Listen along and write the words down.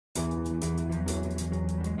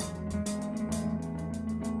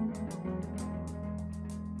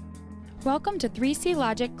Welcome to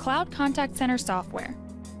 3CLogic Cloud Contact Center software.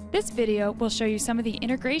 This video will show you some of the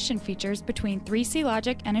integration features between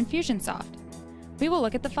 3CLogic and InfusionSoft. We will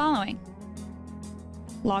look at the following: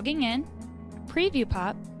 logging in, preview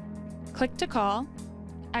pop, click to call,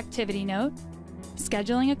 activity note,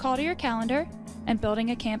 scheduling a call to your calendar, and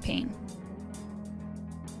building a campaign.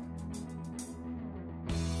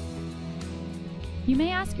 You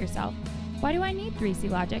may ask yourself, why do I need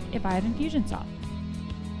 3CLogic if I have InfusionSoft?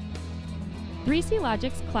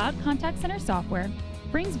 3CLogic's Cloud Contact Center software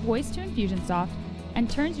brings voice to InfusionSoft and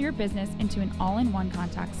turns your business into an all-in-one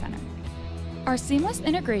contact center. Our seamless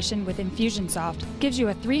integration with InfusionSoft gives you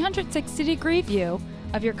a 360-degree view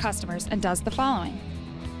of your customers and does the following: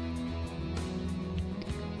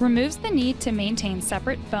 removes the need to maintain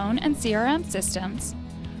separate phone and CRM systems,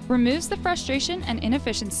 removes the frustration and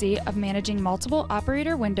inefficiency of managing multiple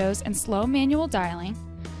operator windows and slow manual dialing,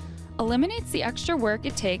 eliminates the extra work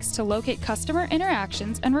it takes to locate customer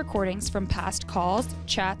interactions and recordings from past calls,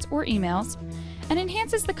 chats, or emails, and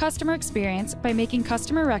enhances the customer experience by making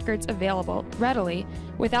customer records available readily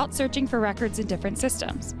without searching for records in different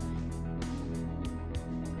systems.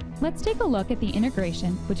 Let's take a look at the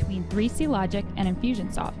integration between 3CLogic and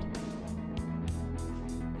InfusionSoft.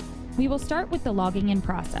 We will start with the logging in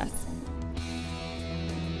process.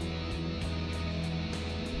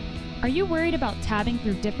 Are you worried about tabbing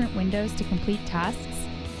through different windows to complete tasks?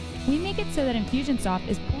 We make it so that InfusionSoft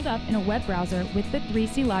is pulled up in a web browser with the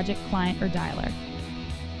 3CLogic client or dialer.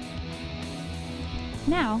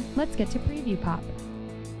 Now, let's get to preview pop.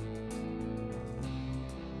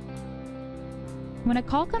 When a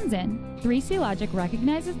call comes in, 3CLogic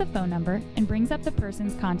recognizes the phone number and brings up the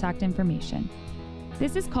person's contact information.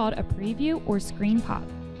 This is called a preview or screen pop.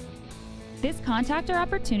 This contact or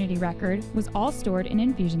opportunity record was all stored in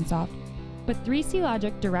InfusionSoft, but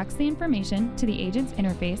 3CLogic directs the information to the agent's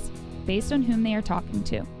interface based on whom they are talking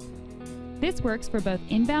to. This works for both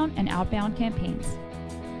inbound and outbound campaigns.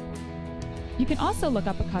 You can also look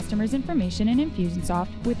up a customer's information in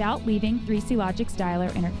InfusionSoft without leaving 3CLogic's dialer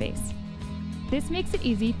interface. This makes it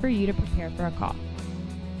easy for you to prepare for a call.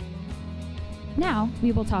 Now,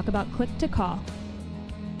 we will talk about click to call.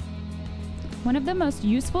 One of the most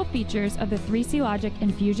useful features of the 3CLogic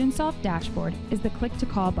InfusionSoft dashboard is the click to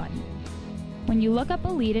call button. When you look up a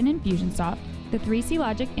lead in InfusionSoft, the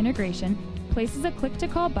 3CLogic integration places a click to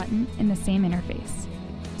call button in the same interface,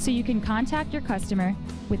 so you can contact your customer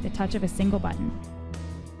with the touch of a single button.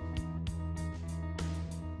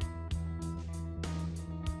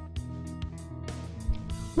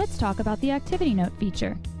 Let's talk about the activity note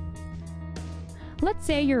feature. Let's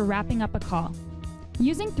say you're wrapping up a call.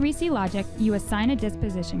 Using 3CLogic, you assign a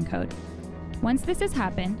disposition code. Once this has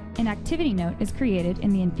happened, an activity note is created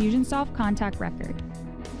in the InfusionSoft contact record.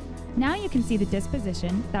 Now you can see the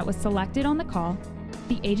disposition that was selected on the call,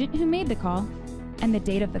 the agent who made the call, and the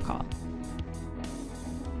date of the call.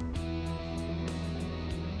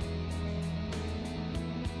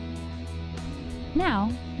 Now,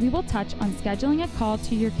 we will touch on scheduling a call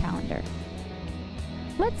to your calendar.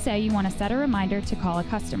 Let's say you want to set a reminder to call a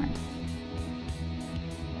customer.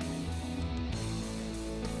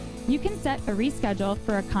 You can set a reschedule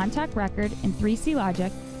for a contact record in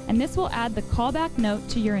 3CLogic, and this will add the callback note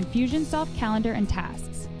to your InfusionSoft calendar and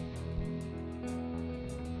tasks.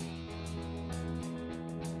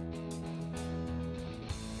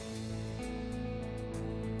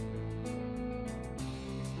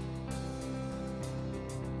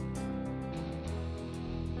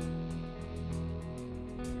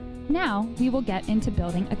 Now, we will get into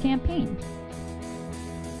building a campaign.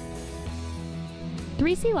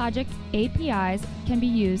 3CLogic's APIs can be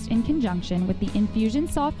used in conjunction with the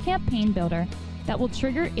InfusionSoft campaign builder that will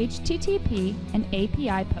trigger HTTP and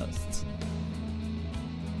API posts.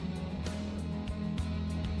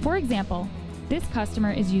 For example, this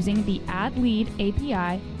customer is using the Add Lead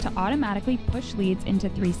API to automatically push leads into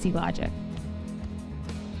 3CLogic.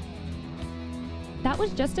 That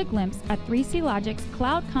was just a glimpse at 3CLogic's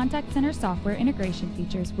Cloud Contact Center software integration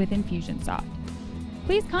features with InfusionSoft.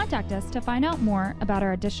 Please contact us to find out more about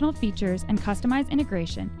our additional features and customized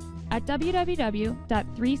integration at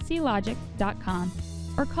www.3clogic.com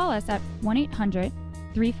or call us at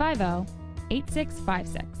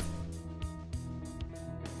 1-800-350-8656.